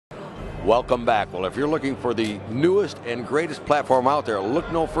Welcome back. Well, if you're looking for the newest and greatest platform out there,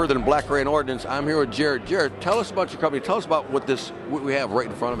 look no further than Black Rain Ordnance. I'm here with Jared. Jared, tell us about your company. Tell us about what we have right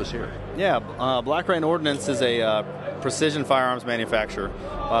in front of us here. Yeah, Black Rain Ordnance is a precision firearms manufacturer.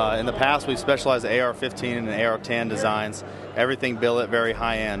 In the past, we've specialized in AR-15 and AR-10 designs, everything billet, very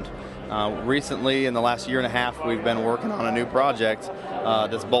high-end. Recently, in the last year and a half, we've been working on a new project,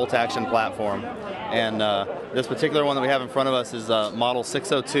 this bolt-action platform. And this particular one that we have in front of us is model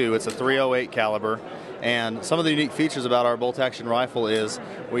 602. It's a .308 caliber. And some of the unique features about our bolt-action rifle is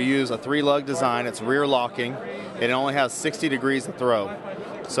we use a 3-lug design. It's rear locking. It only has 60 degrees to throw.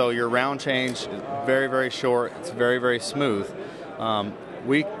 So your round change is very, very short. It's very, very smooth.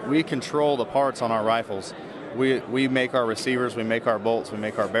 We control the parts on our rifles. We make our receivers, we make our bolts, we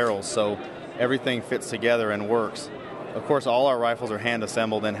make our barrels, so everything fits together and works. Of course, all our rifles are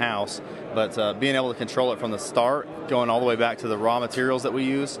hand-assembled in-house, but being able to control it from the start, going all the way back to the raw materials that we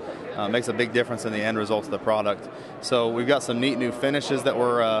use, makes a big difference in the end result of the product. So we've got some neat new finishes that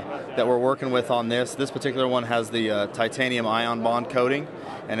we're working with on this. This particular one has the titanium ion bond coating,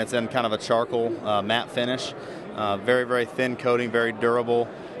 and it's in kind of a charcoal matte finish. Very, very thin coating, very durable,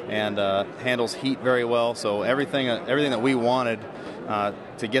 and handles heat very well. So everything that we wanted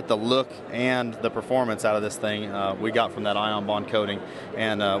to get the look and the performance out of this thing, we got from that ion bond coating.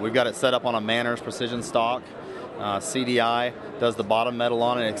 And we've got it set up on a Manners precision stock. CDI does the bottom metal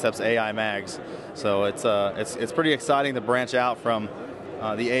on it, accepts AI mags. So it's pretty exciting to branch out from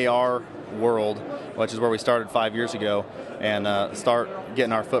the AR world, which is where we started 5 years ago, and start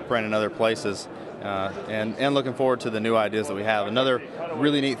getting our footprint in other places. And looking forward to the new ideas that we have. Another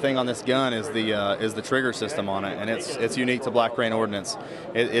really neat thing on this gun is the trigger system on it, and it's unique to Black Rain Ordnance.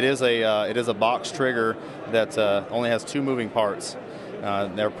 It is a box trigger that only has 2 moving parts.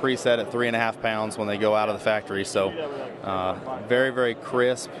 They're preset at 3.5 pounds when they go out of the factory. So very, very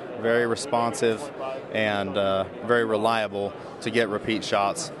crisp, very responsive, and very reliable to get repeat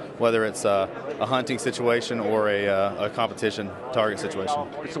shots, whether it's a hunting situation or a competition target situation.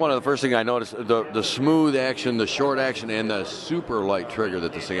 It's one of the first things I noticed, the smooth action, the short action, and the super light trigger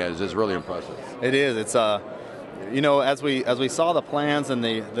that this thing has is really impressive. It is. It's you know, as we saw the plans, and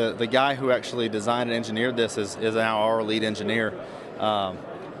the guy who actually designed and engineered this is now our lead engineer.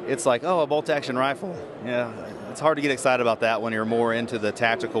 It's like, oh, a bolt-action rifle. Yeah, it's hard to get excited about that when you're more into the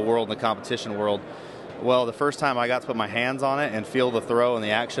tactical world and the competition world. Well, the first time I got to put my hands on it and feel the throw and the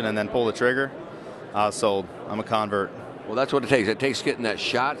action and then pull the trigger, I was sold. I'm a convert. Well, that's what it takes. It takes getting that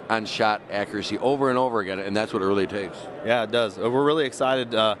shot-on-shot accuracy over and over again, and that's what it really takes. Yeah, it does. We're really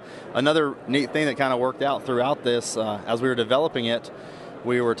excited. Another neat thing that kind of worked out throughout this, as we were developing it,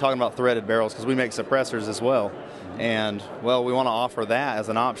 we were talking about threaded barrels because we make suppressors as well. And, well, we want to offer that as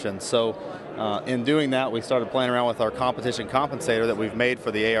an option. So in doing that, we started playing around with our competition compensator that we've made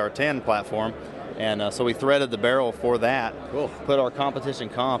for the AR-10 platform. And so we threaded the barrel for that, cool. Put our competition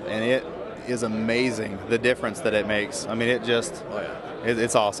comp, and it is amazing, the difference that it makes. I mean, it just,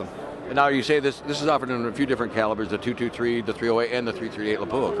 it's awesome. And now you say this is offered in a few different calibers, the .223, the .308, and the .338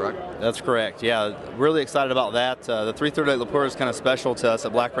 Lapua, correct? That's correct, yeah. Really excited about that. The .338 Lapua is kind of special to us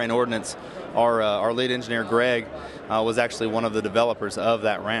at Black Rain Ordnance. Our lead engineer, Greg, was actually one of the developers of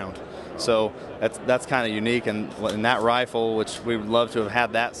that round. So that's kind of unique, and that rifle, which we would love to have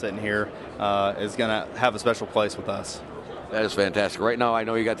had that sitting here, is going to have a special place with us. That is fantastic. Right now, I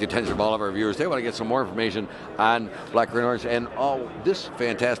know you got the attention of all of our viewers. They want to get some more information on Black Rain Ordnance and all this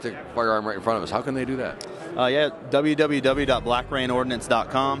fantastic firearm right in front of us. How can they do that? Yeah,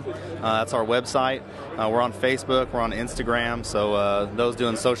 www.blackrainordnance.com. That's our website. We're on Facebook. We're on Instagram. So those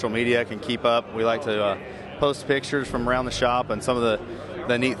doing social media can keep up. We like to post pictures from around the shop and some of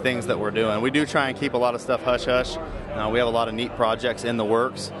the neat things that we're doing. We do try and keep a lot of stuff hush-hush. We have a lot of neat projects in the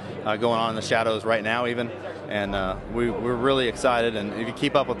works going on in the shadows right now even. And we're really excited, and if you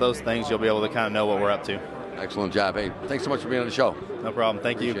keep up with those things, you'll be able to kind of know what we're up to. Excellent job. Hey, thanks so much for being on the show. No problem.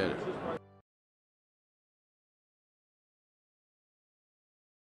 Thank you. Appreciate it.